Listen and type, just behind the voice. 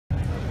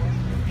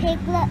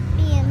piglet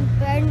being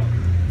burnt.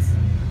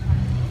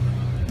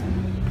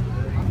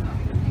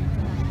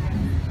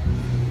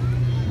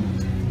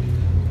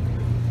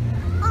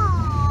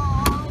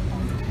 Oh,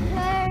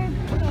 her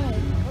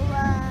piglet.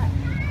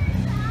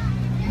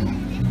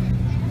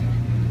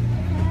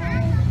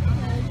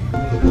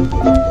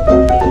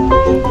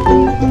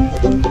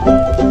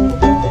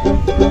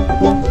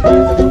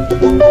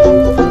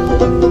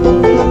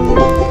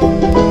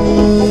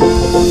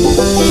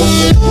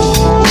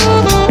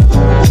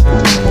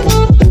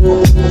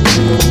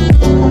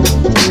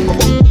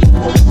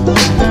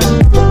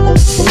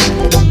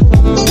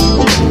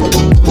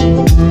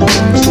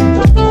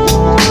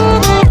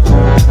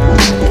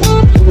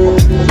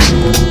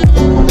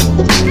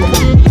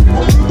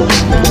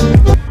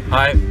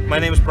 Hi, my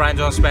name is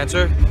Jon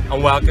Spencer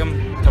and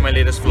welcome to my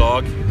latest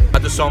vlog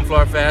at the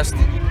Sunflower Fest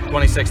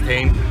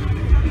 2016,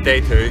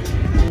 day 2.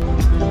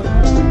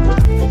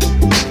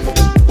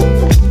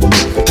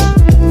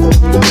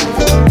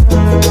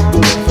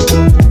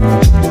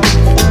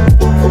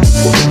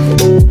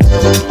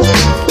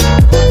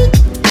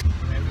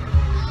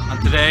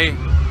 And today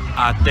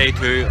at day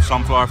 2 of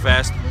Sunflower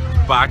Fest,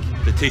 back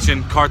to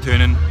teaching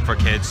cartooning for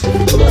kids.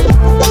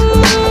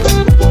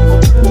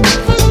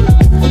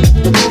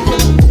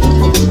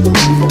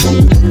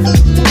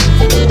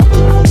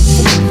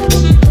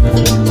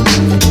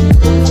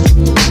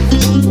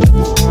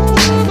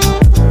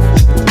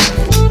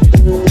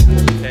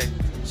 Okay,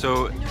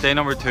 so day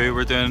number 2,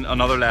 we're doing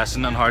another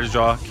lesson on how to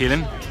draw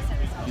Keelan.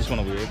 You just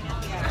want to wave.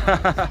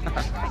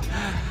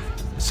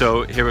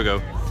 So here we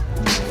go.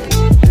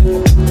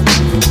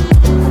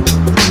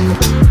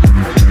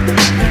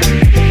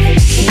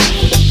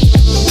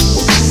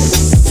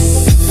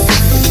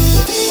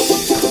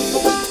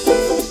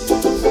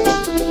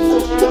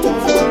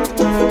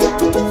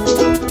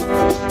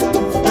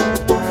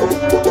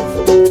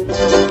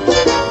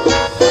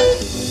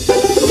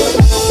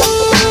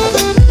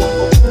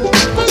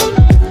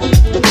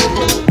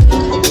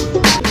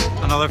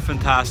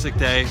 Fantastic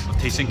day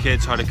of teaching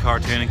kids how to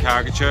cartoon and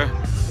caricature.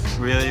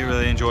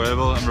 Really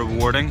enjoyable and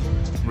rewarding,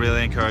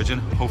 really encouraging.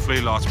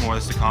 Hopefully lots more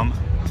of this to come.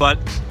 But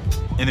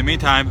in the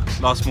meantime,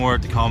 lots more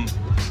to come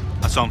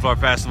at Sunflower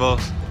Festival.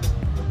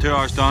 2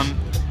 hours done.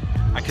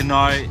 I can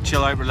now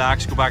chill out,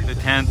 relax, go back to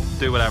the tent,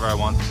 do whatever I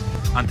want.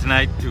 And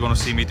tonight you're going to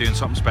see me doing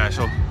something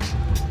special.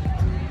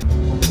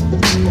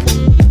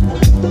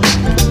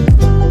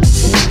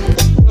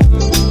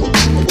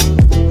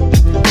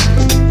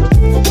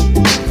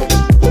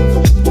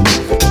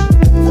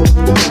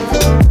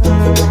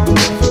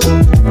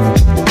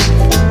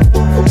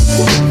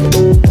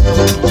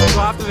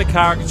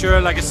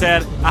 Caricature, like I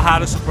said, I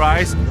had a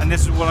surprise, and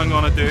this is what I'm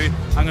going to do.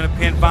 I'm going to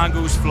paint Van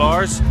Gogh's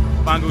flowers,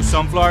 Van Gogh's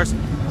sunflowers.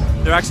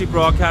 They're actually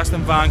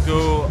broadcasting Van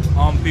Gogh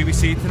on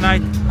BBC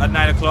tonight at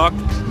 9 o'clock,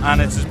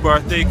 and it's his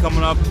birthday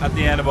coming up at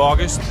the end of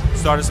August,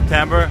 start of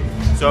September.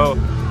 So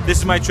this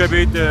is my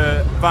tribute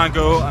to Van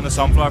Gogh and the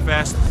Sunflower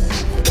Fest.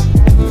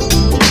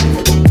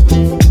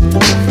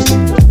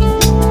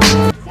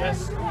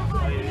 Yes.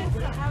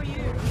 How are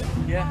you?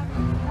 Yeah.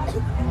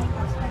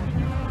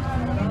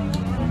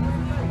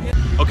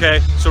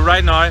 Okay, so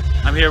right now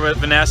I'm here with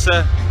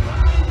Vanessa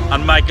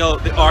and Michael,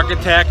 the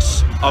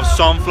architects of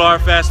Sunflower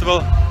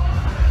Festival,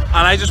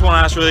 and I just want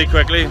to ask really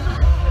quickly,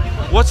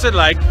 what's it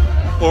like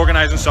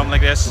organising something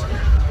like this,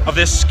 of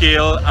this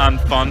scale and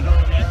fun? Are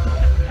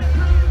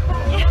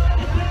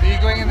you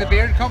going in the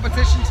beard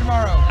competition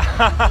tomorrow?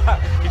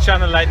 You're trying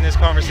to lighten this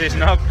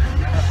conversation up.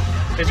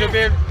 Is your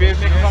beard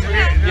making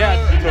competition? Yeah,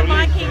 totally. In the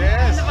Viking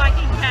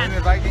can. In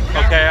the Viking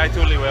can. Okay, I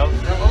totally will.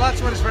 Yeah, well,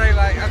 that's what it's very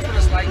like. That's what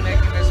it's like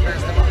making this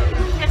festival.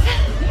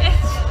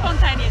 It's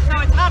spontaneous.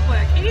 No, it's hard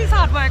work. It is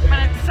hard work, but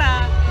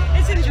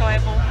it's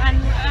enjoyable.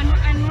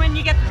 And when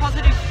you get the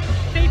positive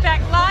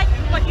feedback, like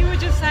what you were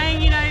just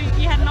saying, you know,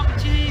 you had an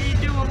opportunity to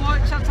do a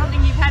workshop,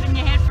 something you've had in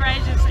your head for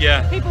ages.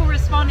 Yeah. People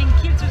responding,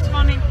 kids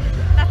responding.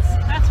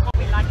 That's what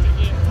we like to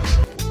hear.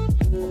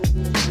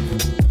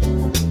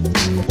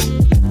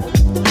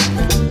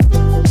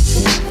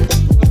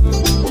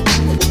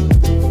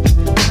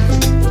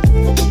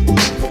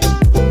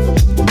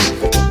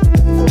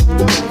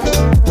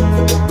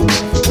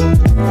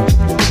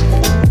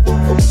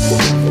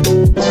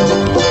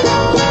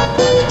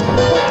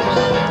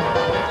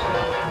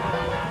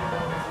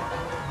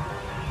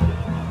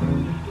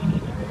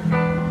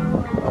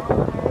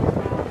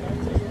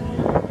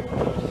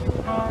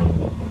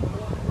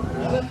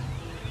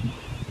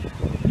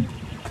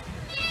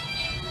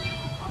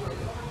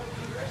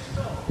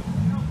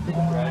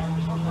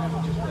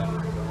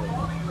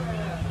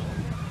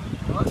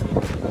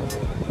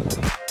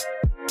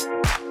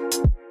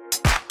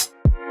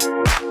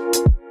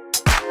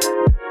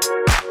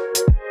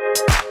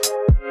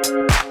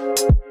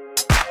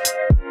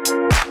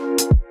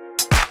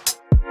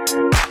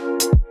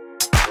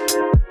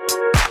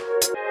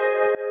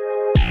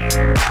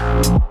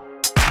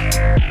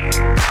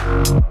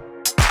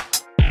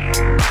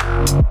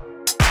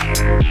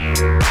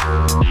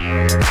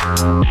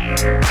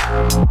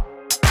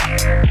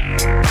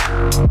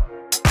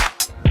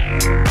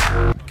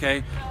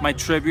 Okay, my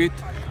tribute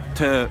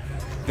to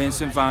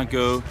Vincent van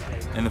Gogh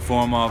in the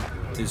form of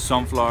his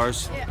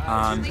sunflowers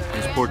and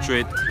his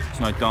portrait is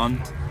now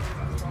done,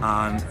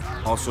 and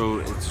also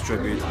it's a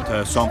tribute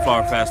to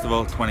Sunflower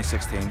Festival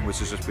 2016, which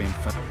has just been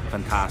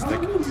fantastic.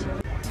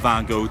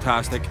 Van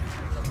Gogh-tastic.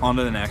 On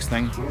to the next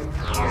thing.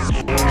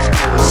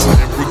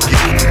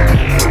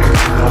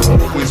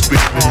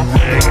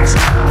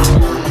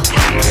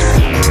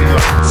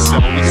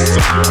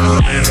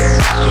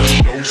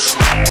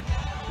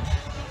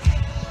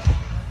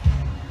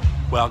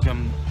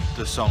 Welcome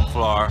to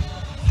Sunflower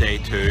Day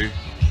 2,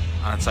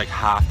 and it's like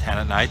 10:30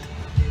 at night,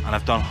 and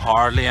I've done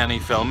hardly any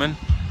filming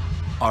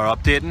or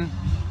updating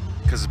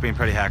because it's been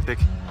pretty hectic.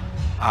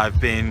 I've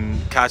been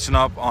catching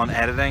up on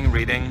editing,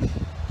 reading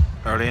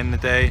early in the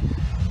day.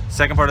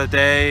 Second part of the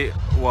day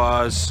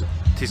was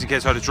teaching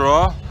kids how to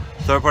draw.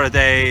 Third part of the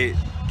day,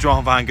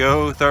 drawing Van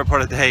Gogh. Third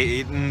part of the day,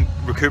 eating,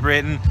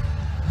 recuperating.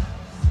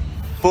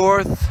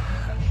 Fourth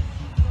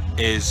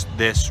is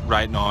this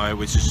right now,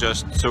 which is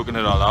just soaking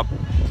it all up.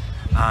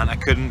 And I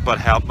couldn't but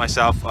help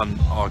myself,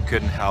 or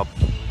couldn't help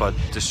but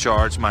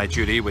discharge my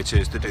duty, which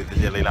is to do the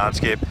daily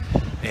landscape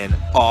in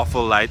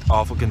awful light,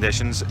 awful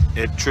conditions.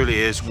 It truly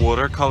is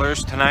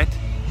watercolors tonight.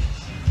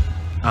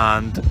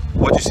 And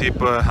what you see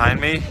behind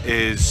me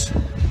is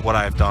what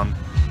I've done,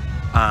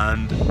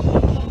 and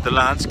the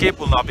landscape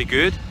will not be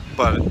good,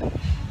 but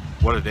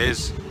what it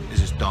is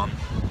just done,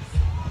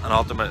 and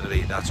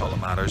ultimately that's all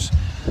that matters.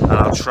 And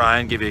I'll try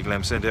and give you a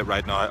glimpse into it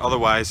right now,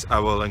 otherwise I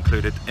will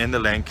include it in the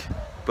link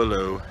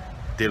below.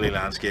 Daily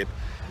landscape,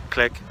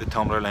 click the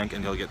Tumblr link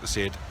and you'll get to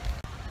see it.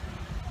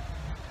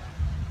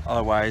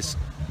 Otherwise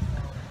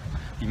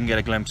you can get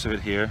a glimpse of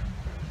it here.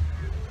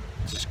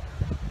 It's just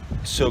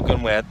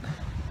soaking wet,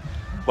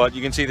 but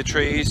you can see the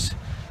trees,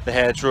 the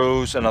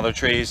hedgerows and other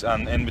trees,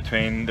 and in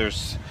between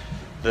there's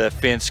the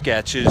faint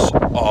sketches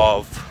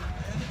of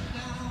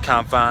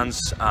camp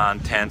vans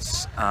and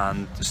tents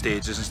and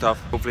stages and stuff.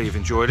 Hopefully you've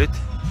enjoyed it.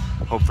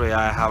 Hopefully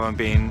I haven't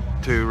been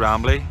too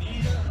rambly,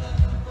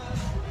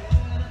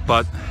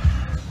 but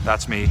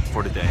that's me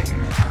for today.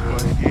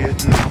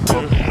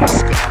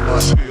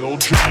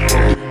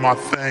 My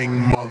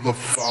thing,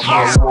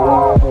 motherfucker.